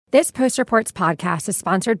This Post Reports podcast is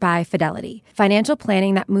sponsored by Fidelity, financial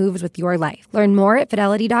planning that moves with your life. Learn more at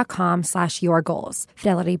fidelity.com/yourgoals.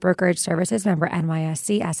 Fidelity Brokerage Services, member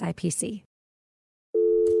NYSE SIPC.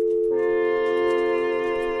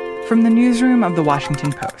 From the newsroom of The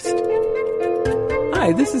Washington Post.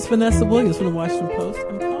 Hi, this is Vanessa Williams from The Washington Post.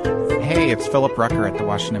 Hey, it's Philip Rucker at The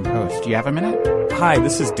Washington Post. Do you have a minute? Hi,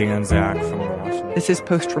 this is Dan Zach from The Washington. This is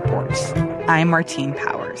Post Reports. I'm Martine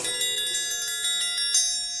Powers.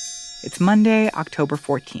 It's Monday, October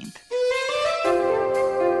 14th.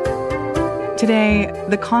 Today,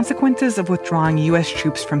 the consequences of withdrawing U.S.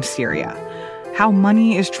 troops from Syria, how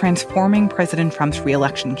money is transforming President Trump's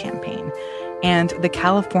reelection campaign, and the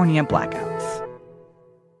California blackouts.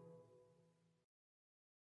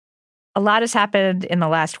 A lot has happened in the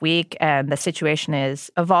last week, and the situation is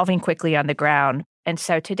evolving quickly on the ground. And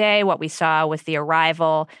so today what we saw was the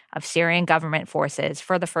arrival of Syrian government forces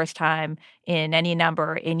for the first time in any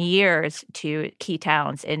number in years to key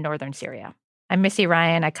towns in northern Syria. I'm Missy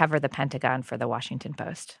Ryan. I cover the Pentagon for The Washington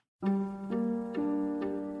Post.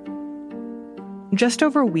 Just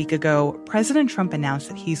over a week ago, President Trump announced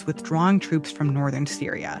that he's withdrawing troops from northern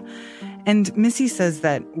Syria. And Missy says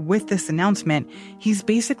that with this announcement, he's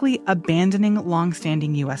basically abandoning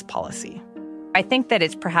longstanding U.S. policy. I think that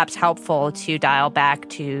it's perhaps helpful to dial back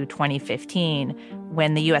to 2015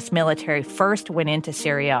 when the U.S. military first went into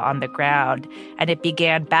Syria on the ground, and it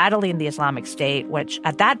began battling the Islamic State, which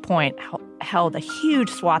at that point held a huge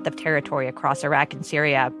swath of territory across Iraq and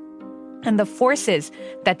Syria. And the forces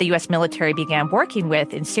that the U.S. military began working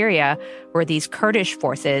with in Syria were these Kurdish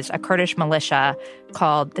forces, a Kurdish militia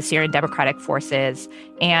called the Syrian Democratic Forces.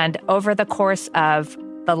 And over the course of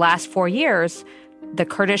the last 4 years, the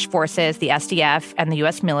Kurdish forces, the SDF, and the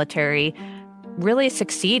U.S. military really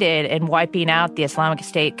succeeded in wiping out the Islamic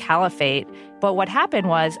State caliphate. But what happened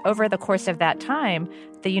was, over the course of that time,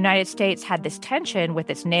 the United States had this tension with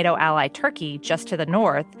its NATO ally Turkey just to the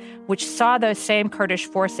north, which saw those same Kurdish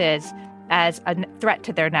forces as a threat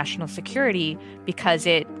to their national security because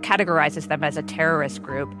it categorizes them as a terrorist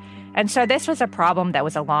group. And so this was a problem that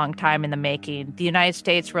was a long time in the making. The United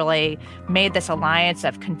States really made this alliance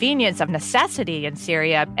of convenience, of necessity in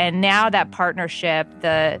Syria. And now that partnership,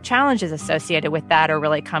 the challenges associated with that are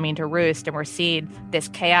really coming to roost. And we're seeing this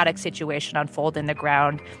chaotic situation unfold in the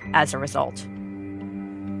ground as a result.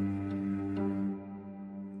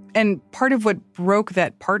 And part of what broke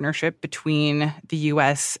that partnership between the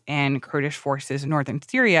U.S. and Kurdish forces in northern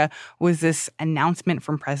Syria was this announcement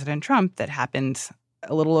from President Trump that happened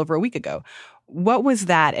a little over a week ago. What was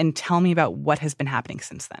that? And tell me about what has been happening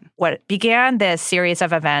since then. What began this series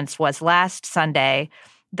of events was last Sunday.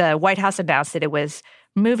 The White House announced that it was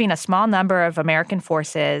moving a small number of American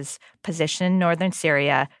forces positioned in northern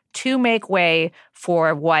Syria to make way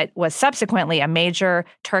for what was subsequently a major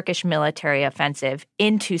Turkish military offensive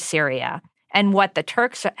into Syria. And what the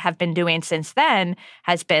Turks have been doing since then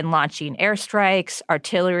has been launching airstrikes,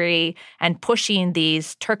 artillery, and pushing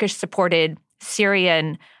these Turkish-supported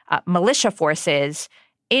Syrian militia forces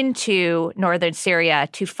into northern Syria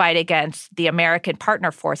to fight against the American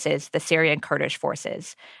partner forces, the Syrian Kurdish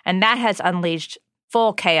forces. And that has unleashed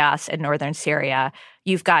full chaos in northern Syria.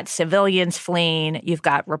 You've got civilians fleeing. You've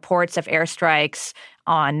got reports of airstrikes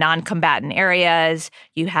on non-combatant areas.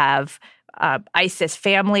 You have ISIS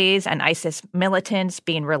families and ISIS militants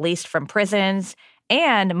being released from prisons.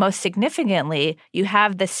 And most significantly, you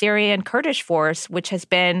have the Syrian Kurdish force, which has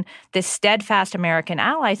been this steadfast American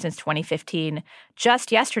ally since 2015, just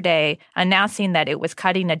yesterday announcing that it was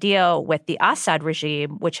cutting a deal with the Assad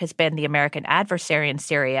regime, which has been the American adversary in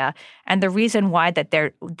Syria. And the reason why that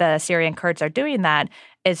the Syrian Kurds are doing that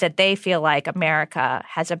is that they feel like America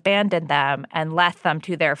has abandoned them and left them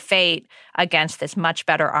to their fate against this much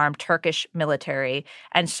better armed Turkish military.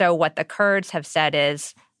 And so what the Kurds have said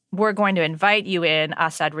is, we're going to invite you in,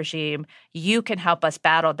 Assad regime. You can help us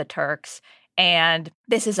battle the Turks. And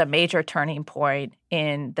this is a major turning point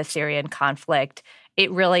in the Syrian conflict.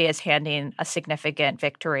 It really is handing a significant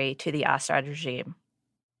victory to the Assad regime.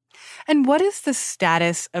 And what is the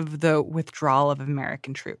status of the withdrawal of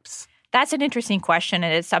American troops? That's an interesting question,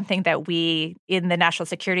 and it's something that we in the national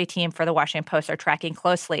security team for the Washington Post are tracking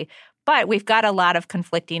closely. But we've got a lot of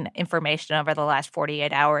conflicting information over the last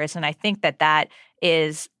 48 hours, and I think that that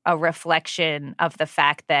is a reflection of the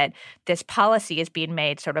fact that this policy is being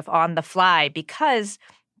made sort of on the fly because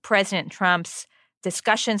President Trump's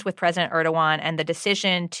discussions with President Erdogan and the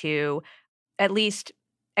decision to at least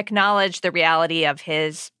acknowledge the reality of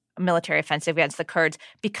his military offensive against the Kurds,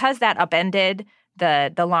 because that upended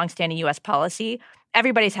the longstanding U.S. policy,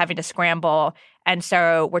 everybody's having to scramble. And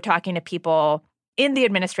so we're talking to people in the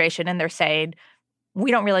administration, and they're saying,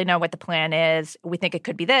 we don't really know what the plan is. We think it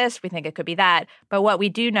could be this. We think it could be that. But what we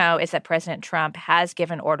do know is that President Trump has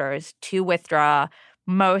given orders to withdraw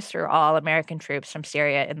most or all American troops from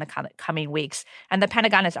Syria in the coming weeks. And the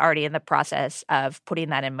Pentagon is already in the process of putting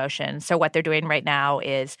that in motion. So what they're doing right now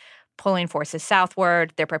is pulling forces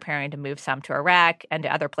southward. They're preparing to move some to Iraq and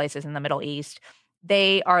to other places in the Middle East.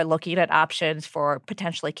 They are looking at options for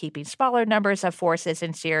potentially keeping smaller numbers of forces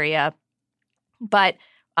in Syria. But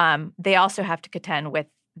they also have to contend with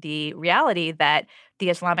the reality that the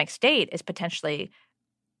Islamic State is potentially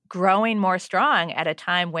growing more strong at a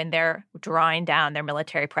time when they're drawing down their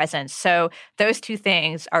military presence. So those two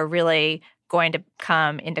things are really going to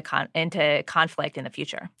come into conflict in the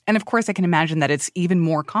future. And of course, I can imagine that it's even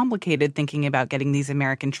more complicated thinking about getting these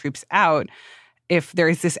American troops out if there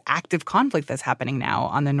is this active conflict that's happening now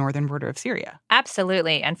on the northern border of Syria.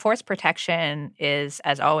 Absolutely. And force protection is,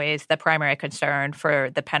 as always, the primary concern for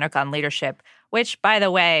the Pentagon leadership, which, by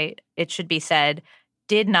the way, it should be said,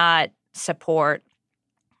 did not support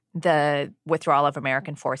the withdrawal of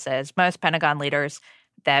American forces. Most Pentagon leaders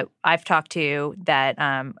that I've talked to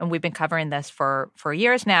and we've been covering this for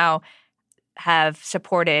years now, have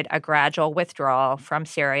supported a gradual withdrawal from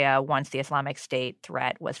Syria once the Islamic State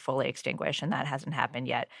threat was fully extinguished, and that hasn't happened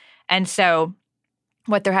yet. And so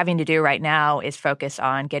what they're having to do right now is focus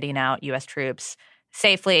on getting out U.S. troops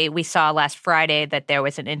safely. We saw last Friday that there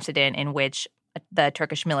was an incident in which the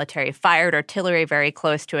Turkish military fired artillery very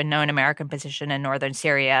close to a known American position in northern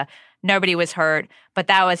Syria. Nobody was hurt, but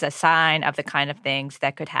that was a sign of the kind of things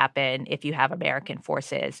that could happen if you have American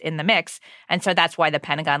forces in the mix. And so that's why the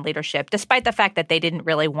Pentagon leadership, despite the fact that they didn't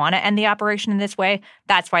really want to end the operation in this way,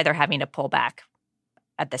 that's why they're having to pull back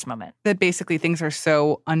at this moment. That basically things are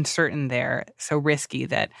so uncertain there, so risky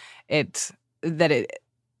that it's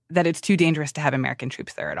too dangerous to have American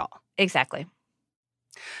troops there at all. Exactly.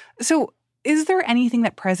 So is there anything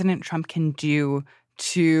that President Trump can do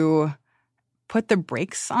to put the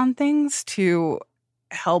brakes on things, to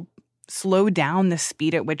help slow down the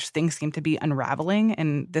speed at which things seem to be unraveling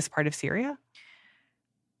in this part of Syria?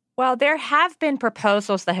 Well, there have been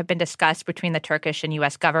proposals that have been discussed between the Turkish and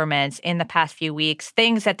U.S. governments in the past few weeks,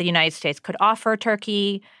 things that the United States could offer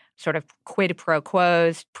Turkey, sort of quid pro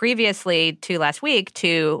quos previously to last week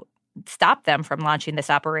to stop them from launching this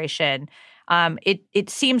operation. It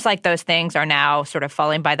seems like those things are now sort of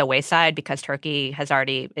falling by the wayside because Turkey has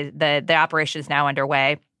already the operation is now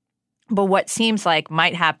underway. But what seems like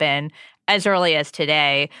might happen as early as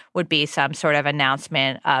today would be some sort of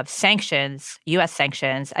announcement of sanctions, U.S.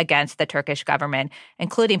 sanctions against the Turkish government,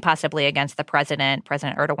 including possibly against the President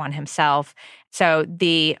Erdogan himself. So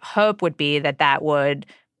the hope would be that that would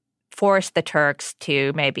force the Turks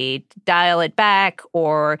to maybe dial it back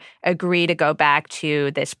or agree to go back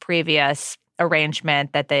to this previous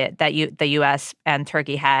arrangement that the U.S. and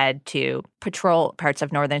Turkey had to patrol parts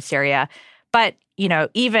of northern Syria. But,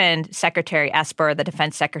 even Secretary Esper, the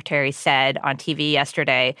defense secretary, said on TV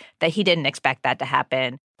yesterday that he didn't expect that to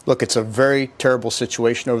happen. Look, it's a very terrible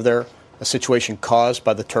situation over there, a situation caused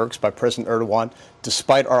by the Turks, by President Erdogan.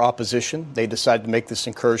 Despite our opposition, they decided to make this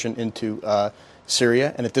incursion into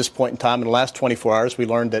Syria. And at this point in time, in the last 24 hours, we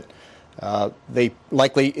learned that they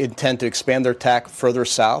likely intend to expand their attack further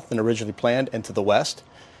south than originally planned and to the west.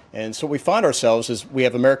 And so what we find ourselves is we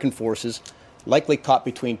have American forces likely caught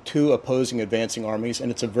between two opposing advancing armies,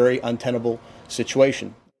 and it's a very untenable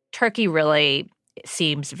situation. Turkey really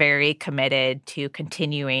seems very committed to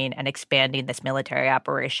continuing and expanding this military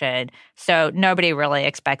operation. So nobody really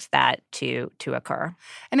expects that to occur.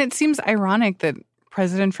 And it seems ironic that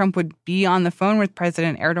President Trump would be on the phone with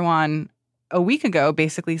President Erdogan a week ago,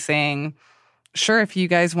 basically saying, sure, if you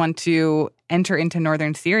guys want to enter into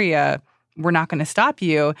northern Syria, we're not going to stop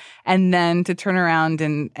you. And then to turn around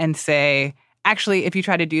and say, actually, if you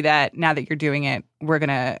try to do that, now that you're doing it, we're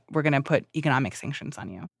gonna put economic sanctions on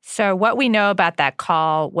you. So what we know about that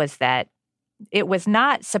call was that it was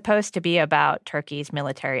not supposed to be about Turkey's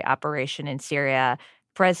military operation in Syria.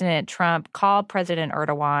 President Trump called President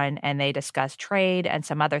Erdogan, and they discussed trade and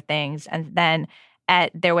some other things. And then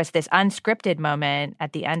there was this unscripted moment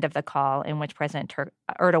at the end of the call in which President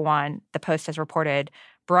Erdogan, the Post has reported,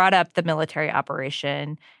 brought up the military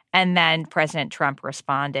operation. And then President Trump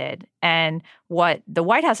responded. And what the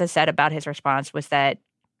White House has said about his response was that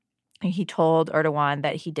he told Erdogan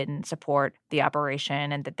that he didn't support the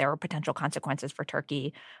operation and that there were potential consequences for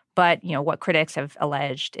Turkey. But, what critics have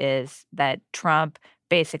alleged is that Trump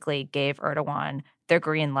basically gave Erdogan the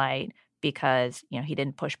green light because, he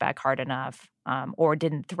didn't push back hard enough or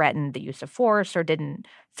didn't threaten the use of force or didn't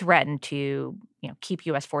threaten to, keep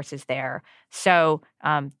U.S. forces there. So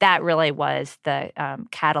that really was the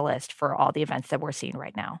catalyst for all the events that we're seeing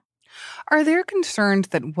right now. Are there concerns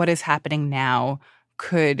that what is happening now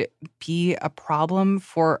could be a problem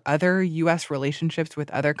for other U.S. relationships with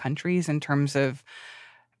other countries in terms of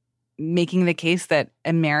making the case that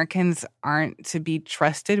Americans aren't to be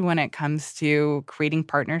trusted when it comes to creating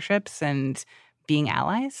partnerships and being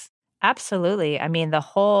allies? Absolutely. I mean, the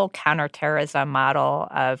whole counterterrorism model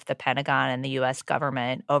of the Pentagon and the U.S.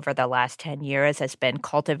 government over the last 10 years has been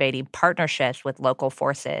cultivating partnerships with local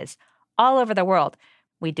forces all over the world.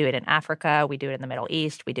 We do it in Africa. We do it in the Middle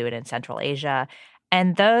East. We do it in Central Asia.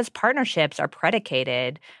 And those partnerships are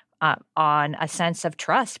predicated on a sense of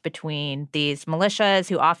trust between these militias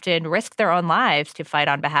who often risk their own lives to fight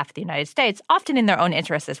on behalf of the United States, often in their own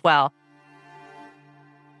interests as well.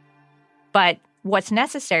 But what's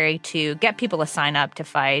necessary to get people to sign up to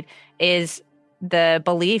fight is the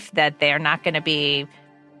belief that they're not going to be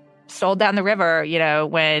sold down the river,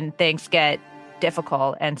 when things get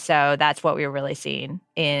difficult. And so that's what we're really seeing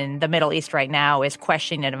in the Middle East right now, is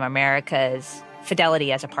questioning of America's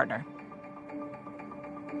fidelity as a partner.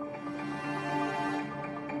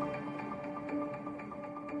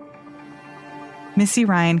 Missy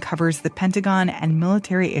Ryan covers the Pentagon and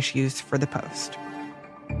military issues for The Post.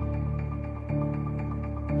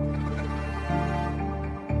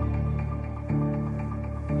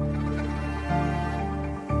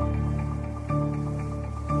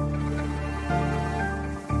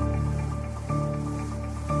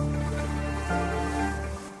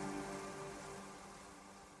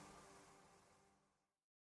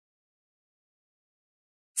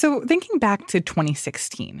 So thinking back to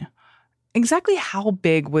 2016, exactly how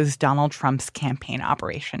big was Donald Trump's campaign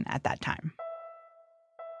operation at that time?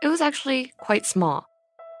 It was actually quite small.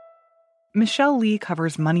 Michelle Lee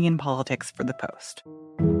covers money and politics for The Post.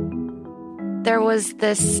 There was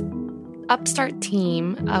this upstart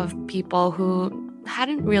team of people who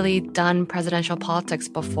hadn't really done presidential politics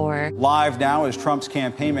before. Live now is Trump's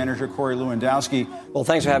campaign manager, Corey Lewandowski. Well,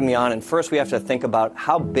 thanks for having me on. And first, we have to think about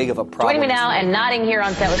how big of a problem. Joining me now and nodding here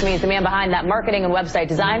on set with me is the man behind that marketing and website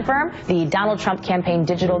design firm, the Donald Trump campaign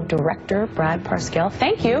digital director, Brad Parscale.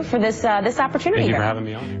 Thank you for this opportunity. Thank you for having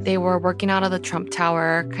me on. They were working out of the Trump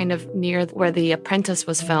Tower, kind of near where The Apprentice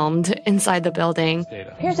was filmed, inside the building.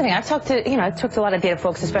 Here's the thing. I've talked to a lot of data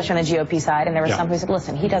folks, especially on the GOP side, and there were some who said,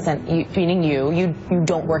 listen, he doesn't, meaning you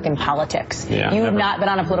don't work in politics. Yeah, you have not been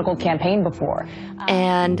on a political campaign before.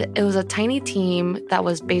 And it was a tiny team that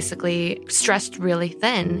was basically stressed really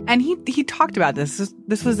thin. And he talked about this.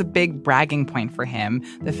 This was a big bragging point for him,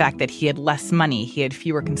 the fact that he had less money, he had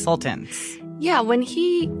fewer consultants. Yeah, when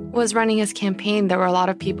he was running his campaign, there were a lot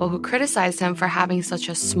of people who criticized him for having such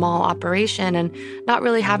a small operation and not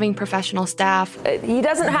really having professional staff. He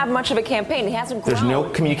doesn't have much of a campaign. He hasn't grown. There's no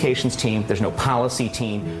communications team. There's no policy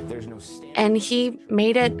team. There's no staff. And he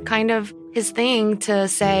made it kind of his thing to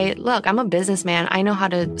say, look, I'm a businessman. I know how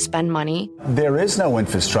to spend money. There is no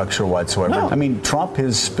infrastructure whatsoever. No. I mean, Trump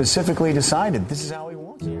has specifically decided this is how he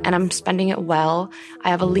wants it. And I'm spending it well. I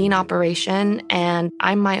have a lean operation, and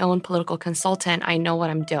I'm my own political consultant. I know what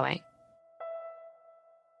I'm doing.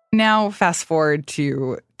 Now, fast forward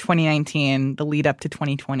to 2019, the lead up to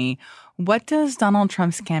 2020. What does Donald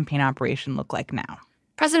Trump's campaign operation look like now?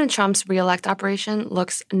 President Trump's reelect operation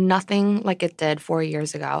looks nothing like it did 4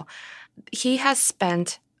 years ago. He has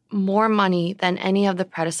spent more money than any of the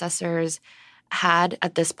predecessors had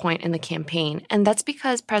at this point in the campaign. And that's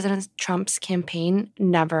because President Trump's campaign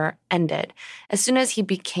never ended. As soon as he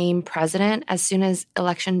became president, as soon as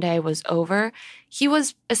Election Day was over, he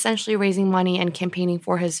was essentially raising money and campaigning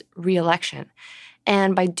for his reelection.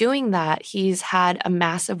 And by doing that, he's had a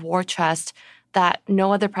massive war chest that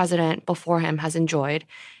no other president before him has enjoyed.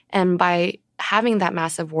 And by having that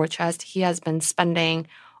massive war chest, he has been spending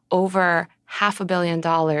over $500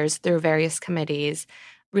 million through various committees,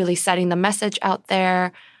 really setting the message out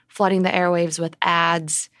there, flooding the airwaves with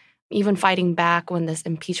ads, even fighting back when this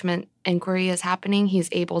impeachment inquiry is happening. He's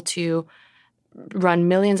able to run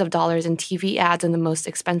millions of dollars in TV ads in the most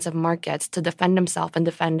expensive markets to defend himself and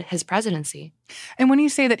defend his presidency. And when you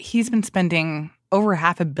say that he's been spending over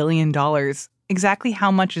 $500 million, exactly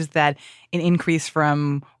how much is that an increase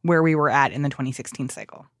from where we were at in the 2016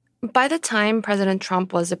 cycle? By the time President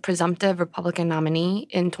Trump was a presumptive Republican nominee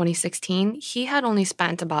in 2016, he had only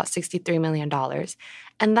spent about $63 million.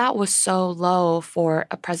 And that was so low for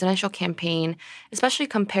a presidential campaign, especially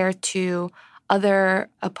compared to other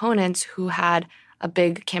opponents who had a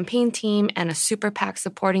big campaign team and a super PAC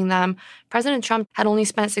supporting them. President Trump had only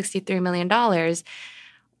spent $63 million,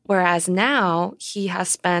 whereas now he has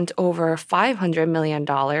spent over $500 million,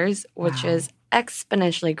 which is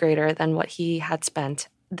exponentially greater than what he had spent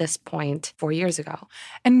this point 4 years ago.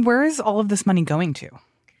 And where is all of this money going to?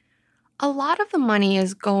 A lot of the money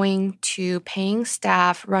is going to paying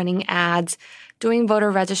staff, running ads, doing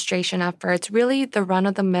voter registration efforts, really the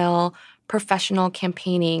run-of-the-mill professional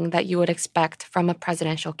campaigning that you would expect from a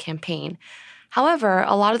presidential campaign. However,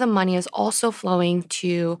 a lot of the money is also flowing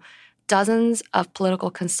to dozens of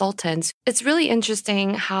political consultants. It's really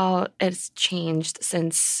interesting how it's changed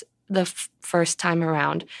since the first time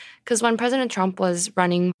around. Because when President Trump was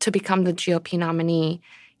running to become the GOP nominee,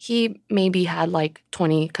 he maybe had like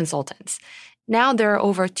 20 consultants. Now there are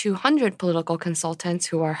over 200 political consultants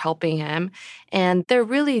who are helping him, and they're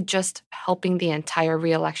really just helping the entire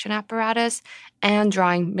reelection apparatus and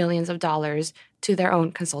drawing millions of dollars to their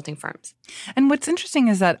own consulting firms. And what's interesting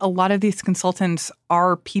is that a lot of these consultants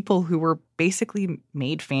are people who were basically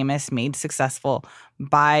made famous, made successful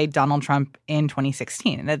by Donald Trump in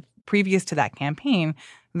 2016. And that previous to that campaign,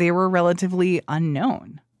 they were relatively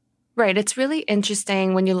unknown. Right. It's really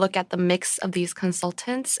interesting when you look at the mix of these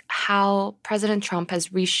consultants, how President Trump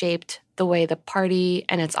has reshaped the way the party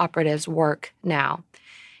and its operatives work now.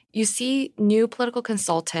 You see new political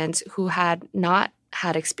consultants who had not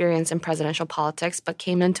had experience in presidential politics but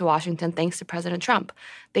came into Washington thanks to President Trump.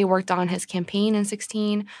 They worked on his campaign in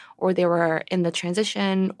 2016, or they were in the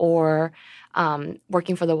transition or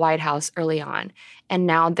working for the White House early on. And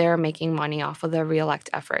now they're making money off of the reelect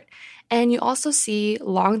effort. And you also see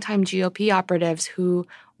longtime GOP operatives who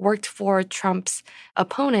worked for Trump's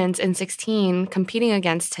opponents in 2016, competing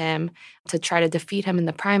against him to try to defeat him in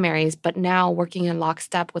the primaries, but now working in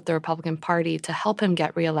lockstep with the Republican Party to help him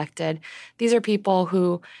get reelected. These are people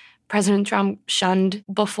who President Trump shunned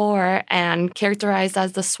before and characterized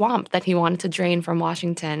as the swamp that he wanted to drain from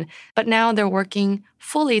Washington. But now they're working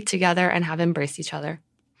fully together and have embraced each other.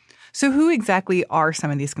 So who exactly are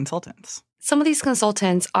some of these consultants? Some of these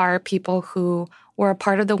consultants are people who were a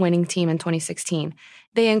part of the winning team in 2016.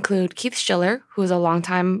 They include Keith Schiller, who is a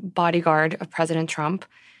longtime bodyguard of President Trump,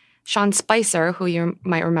 Sean Spicer, who you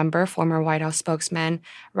might remember, former White House spokesman,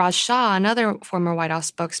 Raj Shah, another former White House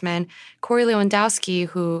spokesman, Corey Lewandowski,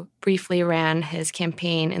 who briefly ran his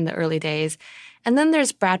campaign in the early days, and then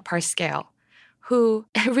there's Brad Parscale, who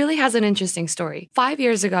really has an interesting story. 5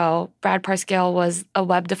 years ago, Brad Parscale was a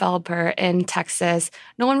web developer in Texas.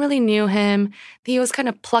 No one really knew him. He was kind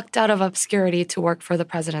of plucked out of obscurity to work for the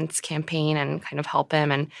president's campaign and kind of help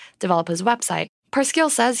him and develop his website.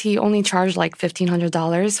 Parscale says he only charged like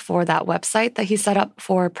 $1,500 for that website that he set up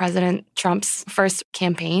for President Trump's first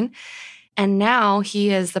campaign. And now he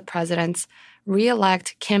is the president's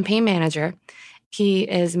reelect campaign manager. He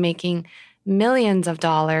is making millions of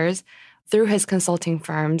dollars through his consulting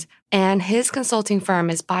firms, and his consulting firm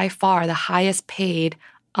is by far the highest paid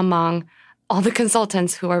among all the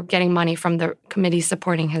consultants who are getting money from the committee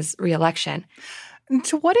supporting his reelection.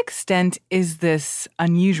 To what extent is this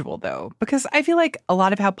unusual, though? Because I feel like a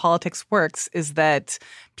lot of how politics works is that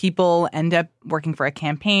people end up working for a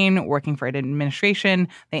campaign, working for an administration.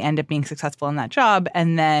 They end up being successful in that job.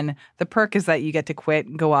 And then the perk is that you get to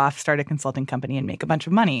quit, go off, start a consulting company, and make a bunch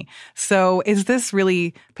of money. So is this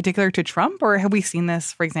really particular to Trump, or have we seen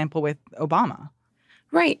this, for example, with Obama?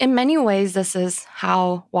 Right. In many ways, this is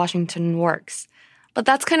how Washington works. But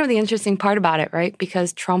that's kind of the interesting part about it, right?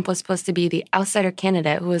 Because Trump was supposed to be the outsider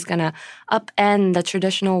candidate who was going to upend the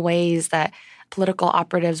traditional ways that political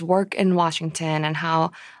operatives work in Washington and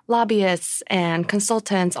how lobbyists and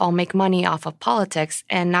consultants all make money off of politics.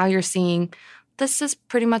 And now you're seeing this is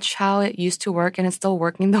pretty much how it used to work, and it's still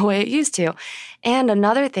working the way it used to. And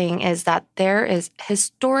another thing is that there is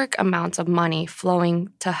historic amounts of money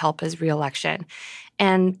flowing to help his reelection.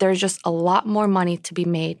 And there's just a lot more money to be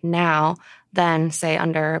made now than, say,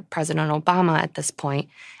 under President Obama at this point.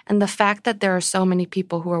 And the fact that there are so many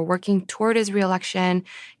people who are working toward his reelection,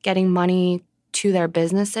 getting money to their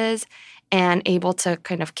businesses, and able to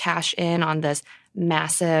kind of cash in on this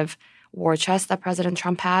massive war chest that President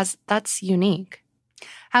Trump has, that's unique.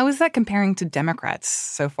 How is that comparing to Democrats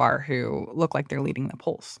so far who look like they're leading the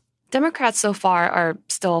polls? Democrats so far are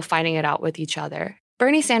still fighting it out with each other.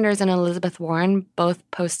 Bernie Sanders and Elizabeth Warren both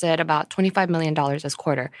posted about $25 million this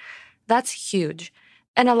quarter. That's huge.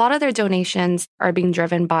 And a lot of their donations are being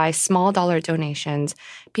driven by small dollar donations,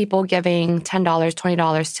 people giving $10,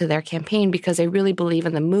 $20 to their campaign because they really believe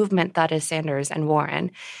in the movement that is Sanders and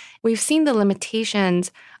Warren. We've seen the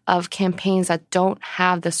limitations of campaigns that don't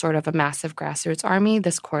have this sort of a massive grassroots army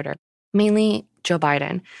this quarter, mainly Joe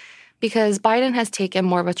Biden. because Biden has taken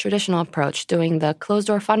more of a traditional approach, doing the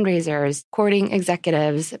closed-door fundraisers, courting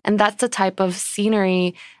executives, and that's the type of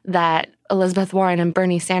scenery that Elizabeth Warren and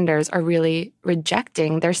Bernie Sanders are really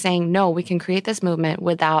rejecting. They're saying, no, we can create this movement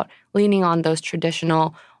without leaning on those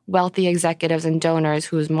traditional wealthy executives and donors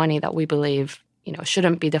whose money that we believe,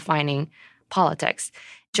 shouldn't be defining politics.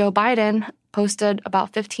 Joe Biden posted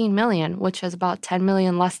about 15 million, which is about 10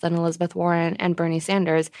 million less than Elizabeth Warren and Bernie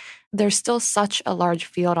Sanders. There's still such a large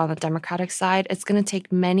field on the Democratic side. It's going to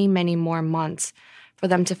take many, many more months for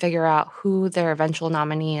them to figure out who their eventual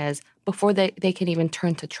nominee is before they can even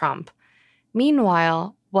turn to Trump.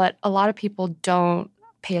 Meanwhile, what a lot of people don't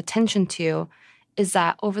pay attention to is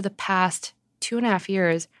that over the past 2.5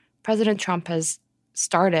 years, President Trump has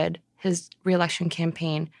started his reelection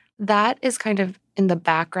campaign. That is kind of in the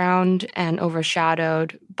background and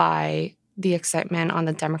overshadowed by the excitement on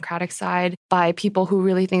the Democratic side, by people who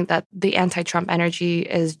really think that the anti-Trump energy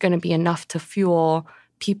is going to be enough to fuel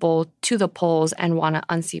people to the polls and want to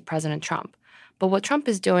unseat President Trump. But what Trump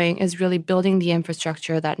is doing is really building the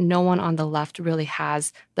infrastructure that no one on the left really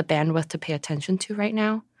has the bandwidth to pay attention to right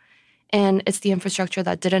now. And it's the infrastructure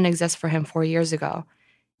that didn't exist for him 4 years ago.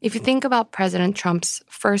 If you think about President Trump's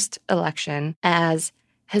first election as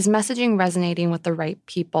his messaging resonating with the right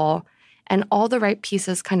people and all the right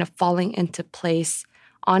pieces kind of falling into place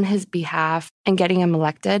on his behalf and getting him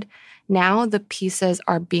elected, now the pieces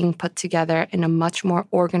are being put together in a much more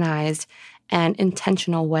organized and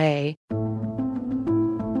intentional way.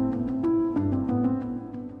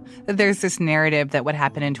 There's this narrative that what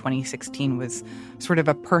happened in 2016 was sort of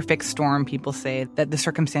a perfect storm. People say that the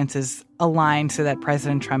circumstances aligned so that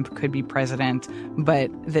President Trump could be president,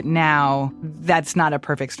 but that now that's not a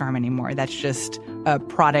perfect storm anymore. That's just a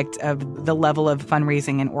product of the level of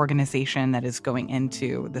fundraising and organization that is going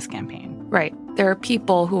into this campaign. Right. There are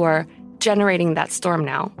people who are generating that storm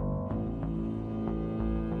now.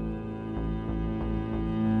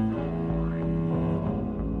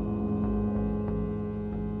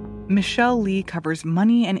 Michelle Lee covers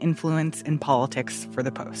money and influence in politics for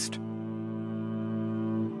The Post.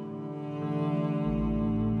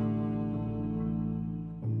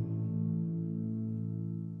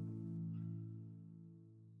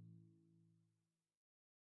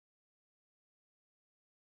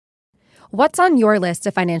 What's on your list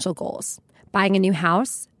of financial goals? Buying a new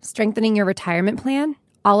house? Strengthening your retirement plan?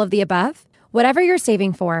 All of the above? Whatever you're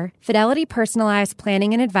saving for, Fidelity Personalized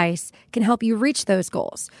Planning and Advice can help you reach those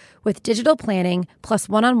goals with digital planning plus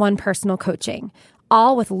one-on-one personal coaching,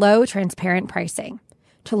 all with low, transparent pricing.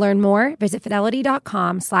 To learn more, visit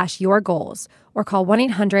fidelity.com/yourgoals or call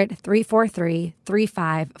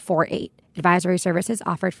 1-800-343-3548. Advisory services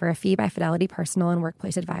offered for a fee by Fidelity Personal and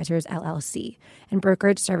Workplace Advisors, LLC, and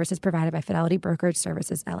brokerage services provided by Fidelity Brokerage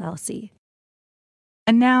Services, LLC.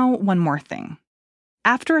 And now, one more thing.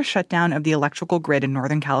 After a shutdown of the electrical grid in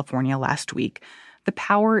Northern California last week, the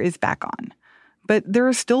power is back on. But there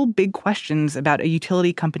are still big questions about a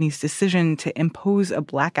utility company's decision to impose a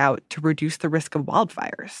blackout to reduce the risk of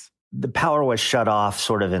wildfires. The power was shut off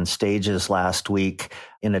sort of in stages last week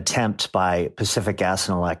in an attempt by Pacific Gas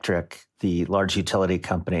and Electric, the large utility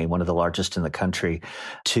company, one of the largest in the country,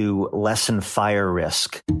 to lessen fire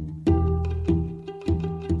risk.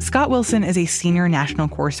 Scott Wilson is a senior national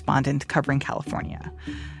correspondent covering California.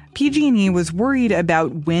 PG&E was worried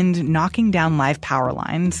about wind knocking down live power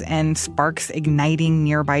lines and sparks igniting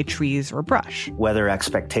nearby trees or brush. Weather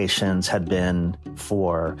expectations had been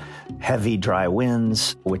for heavy, dry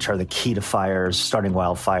winds, which are the key to fires, starting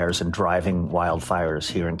wildfires and driving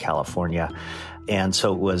wildfires here in California. And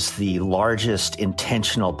so it was the largest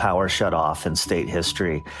intentional power shutoff in state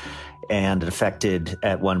history, and it affected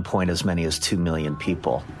at one point as many as 2 million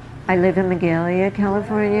people. I live in Magalia,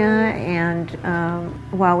 California, and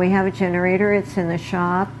while we have a generator, it's in the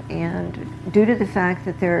shop. And due to the fact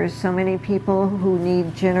that there are so many people who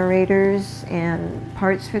need generators and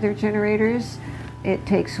parts for their generators, it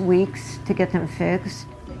takes weeks to get them fixed.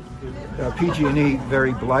 PG&E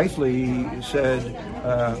very blithely said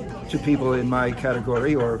to people in my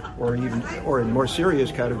category, or in more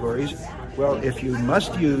serious categories, well, if you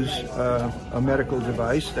must use a medical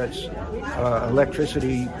device that's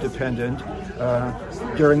electricity dependent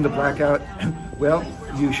during the blackout, well,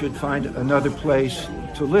 you should find another place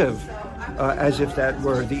to live, as if that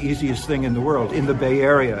were the easiest thing in the world, in the Bay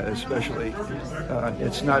Area especially.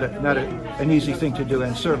 It's not an easy thing to do,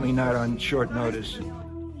 and certainly not on short notice.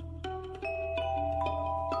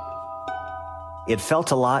 It felt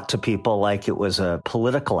a lot to people like it was a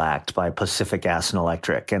political act by Pacific Gas and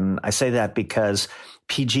Electric. And I say that because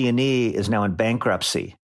PG&E is now in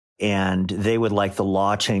bankruptcy. and they would like the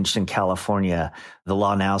law changed in California. The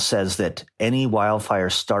law now says that any wildfire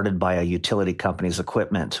started by a utility company's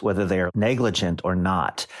equipment, whether they are negligent or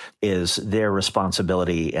not, is their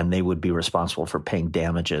responsibility, and they would be responsible for paying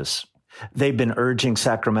damages. They've been urging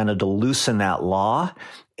Sacramento to loosen that law.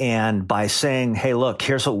 And by saying, hey, look,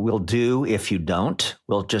 here's what we'll do if you don't.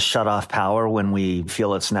 We'll just shut off power when we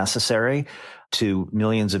feel it's necessary to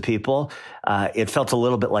millions of people. It felt a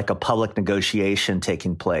little bit like a public negotiation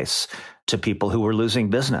taking place to people who were losing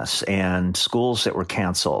business and schools that were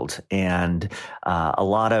canceled and a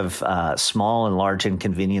lot of small and large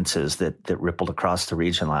inconveniences that rippled across the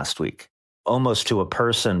region last week. Almost to a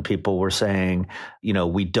person, people were saying,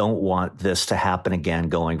 we don't want this to happen again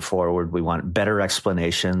going forward. We want better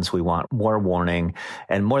explanations. We want more warning.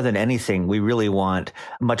 And more than anything, we really want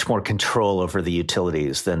much more control over the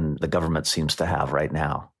utilities than the government seems to have right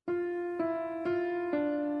now.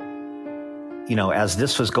 As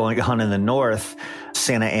this was going on in the north,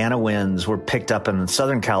 Santa Ana winds were picked up in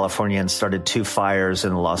Southern California and started 2 fires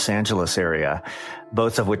in the Los Angeles area,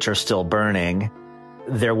 both of which are still burning.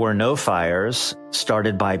 There were no fires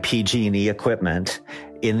started by PG&E equipment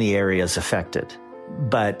in the areas affected.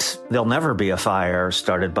 But there'll never be a fire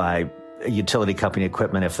started by utility company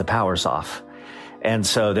equipment if the power's off. And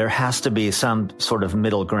so there has to be some sort of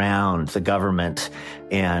middle ground the government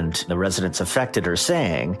and the residents affected are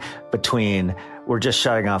saying between we're just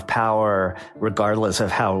shutting off power regardless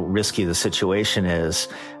of how risky the situation is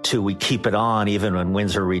to we keep it on even when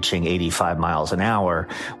winds are reaching 85 miles an hour,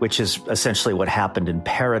 which is essentially what happened in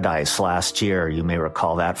Paradise last year. You may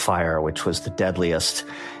recall that fire, which was the deadliest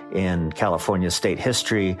in California state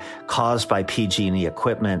history, caused by PG&E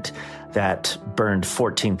equipment that burned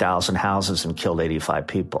 14,000 houses and killed 85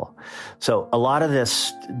 people. So a lot of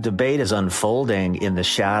this debate is unfolding in the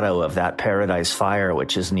shadow of that Paradise fire,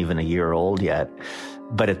 which isn't even a year old yet.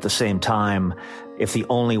 But at the same time, if the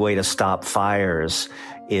only way to stop fires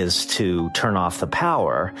is to turn off the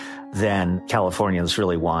power, then Californians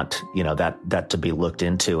really want, that to be looked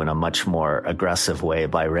into in a much more aggressive way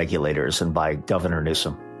by regulators and by Governor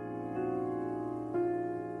Newsom.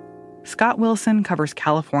 Scott Wilson covers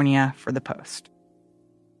California for The Post.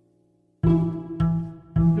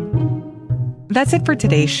 That's it for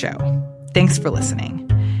today's show. Thanks for listening.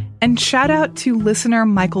 And shout out to listener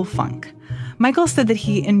Michael Funk. Michael said that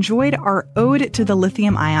he enjoyed our ode to the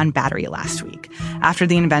lithium-ion battery last week, after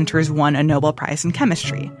the inventors won a Nobel Prize in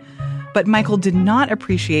chemistry. But Michael did not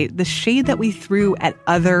appreciate the shade that we threw at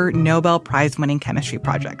other Nobel Prize-winning chemistry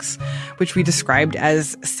projects, which we described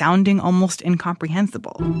as sounding almost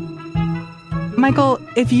incomprehensible. Michael,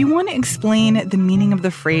 if you want to explain the meaning of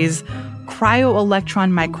the phrase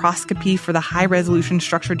cryo-electron microscopy for the high-resolution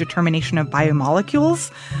structure determination of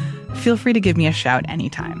biomolecules, feel free to give me a shout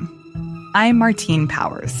anytime. I'm Martine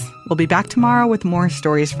Powers. We'll be back tomorrow with more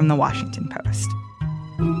stories from The Washington Post.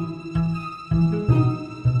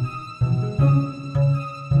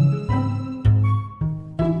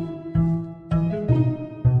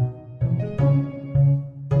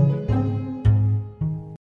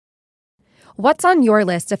 What's on your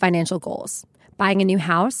list of financial goals? Buying a new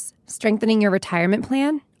house? Strengthening your retirement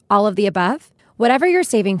plan? All of the above? Whatever you're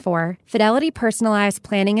saving for, Fidelity Personalized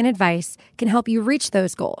Planning and Advice can help you reach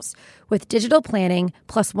those goals with digital planning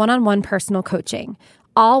plus one-on-one personal coaching,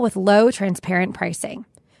 all with low, transparent pricing.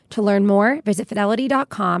 To learn more, visit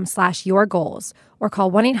fidelity.com/yourgoals or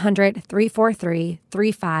call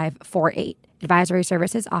 1-800-343-3548. Advisory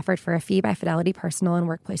services offered for a fee by Fidelity Personal and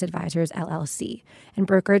Workplace Advisors, LLC, and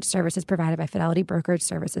brokerage services provided by Fidelity Brokerage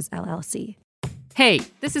Services, LLC. Hey,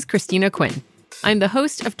 this is Christina Quinn. I'm the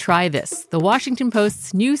host of Try This, the Washington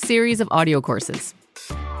Post's new series of audio courses.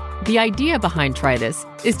 The idea behind Try This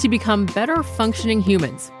is to become better functioning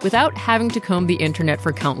humans without having to comb the internet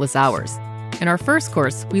for countless hours. In our first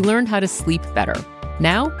course, we learned how to sleep better.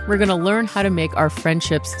 Now, we're going to learn how to make our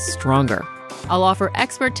friendships stronger. I'll offer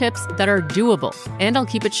expert tips that are doable, and I'll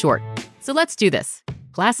keep it short. So let's do this.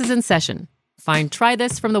 Class is in session. Find Try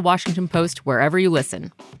This from The Washington Post wherever you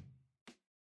listen.